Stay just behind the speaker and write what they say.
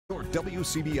Your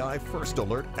WCBI First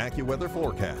Alert AccuWeather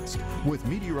forecast with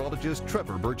meteorologist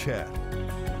Trevor Birchett.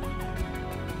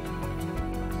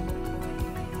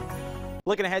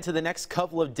 Looking ahead to the next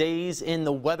couple of days in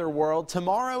the weather world.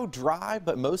 Tomorrow, dry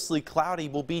but mostly cloudy,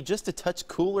 will be just a touch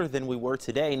cooler than we were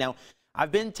today. Now,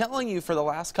 I've been telling you for the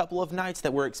last couple of nights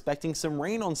that we're expecting some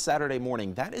rain on Saturday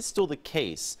morning. That is still the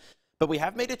case, but we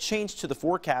have made a change to the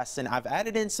forecast, and I've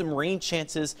added in some rain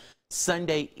chances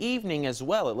Sunday evening as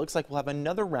well. It looks like we'll have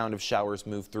another round of showers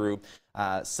move through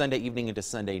Sunday evening into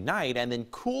Sunday night, and then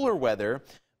cooler weather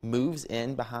moves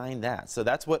in behind that. So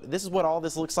this is what all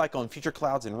this looks like on future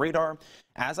clouds and radar.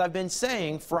 As I've been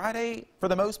saying, Friday for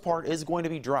the most part is going to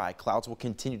be dry. Clouds will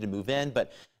continue to move in,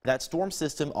 but that storm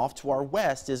system off to our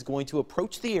west is going to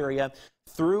approach the area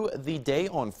through the day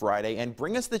on Friday and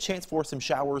bring us the chance for some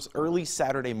showers early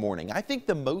Saturday morning. I think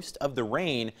the most of the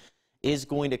rain is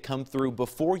going to come through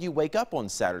before you wake up on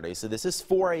Saturday. So this is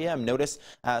 4 a.m. Notice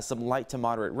some light to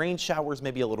moderate rain showers,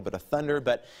 maybe a little bit of thunder,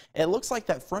 but it looks like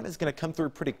that front is going to come through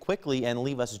pretty quickly and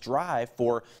leave us dry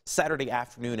for Saturday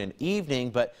afternoon and evening.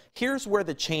 But here's where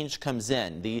the change comes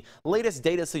in. The latest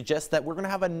data suggests that we're going to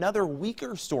have another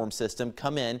weaker storm system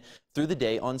come in through the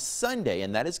day on Sunday,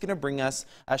 and that is going to bring us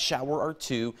a shower or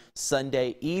two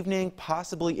Sunday evening,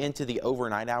 possibly into the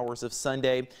overnight hours of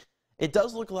Sunday. It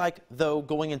does look like, though,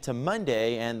 going into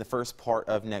Monday and the first part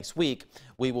of next week,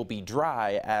 we will be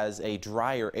dry as a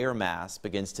drier air mass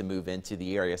begins to move into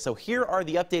the area. So here are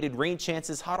the updated rain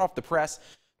chances, hot off the press.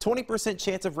 20%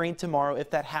 chance of rain tomorrow. If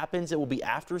that happens, it will be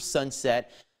after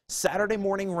sunset. Saturday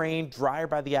morning rain, drier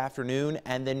by the afternoon,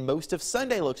 and then most of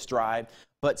Sunday looks dry.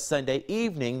 But Sunday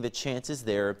evening, the chance is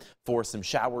there for some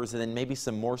showers and then maybe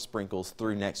some more sprinkles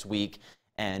through next week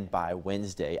and by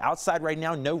Wednesday. Outside right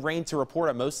now, no rain to report.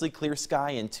 A mostly clear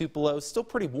sky in Tupelo. Still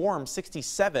pretty warm,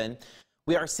 67.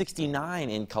 We are 69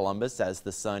 in Columbus as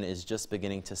the sun is just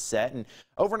beginning to set. And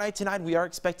overnight tonight, we are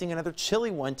expecting another chilly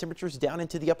one. Temperatures down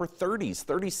into the upper 30s.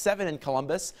 37 in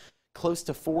Columbus. Close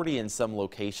to 40 in some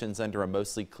locations under a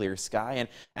mostly clear sky. And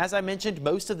as I mentioned,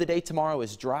 most of the day tomorrow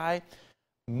is dry.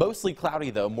 Mostly cloudy,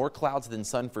 though. More clouds than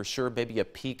sun for sure. Maybe a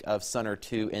peak of sun or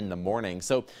two in the morning.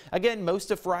 So again,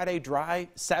 most of Friday dry.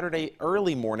 Saturday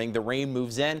early morning, the rain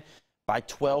moves in. By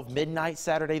 12 midnight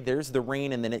Saturday, there's the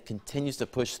rain, and then it continues to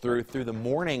push through the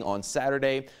morning on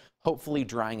Saturday, hopefully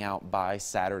drying out by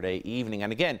Saturday evening.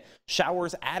 And again,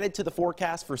 showers added to the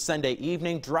forecast for Sunday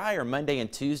evening. Drier Monday and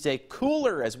Tuesday.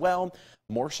 Cooler as well.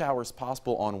 More showers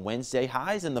possible on Wednesday.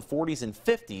 Highs in the 40s and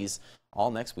 50s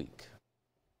all next week.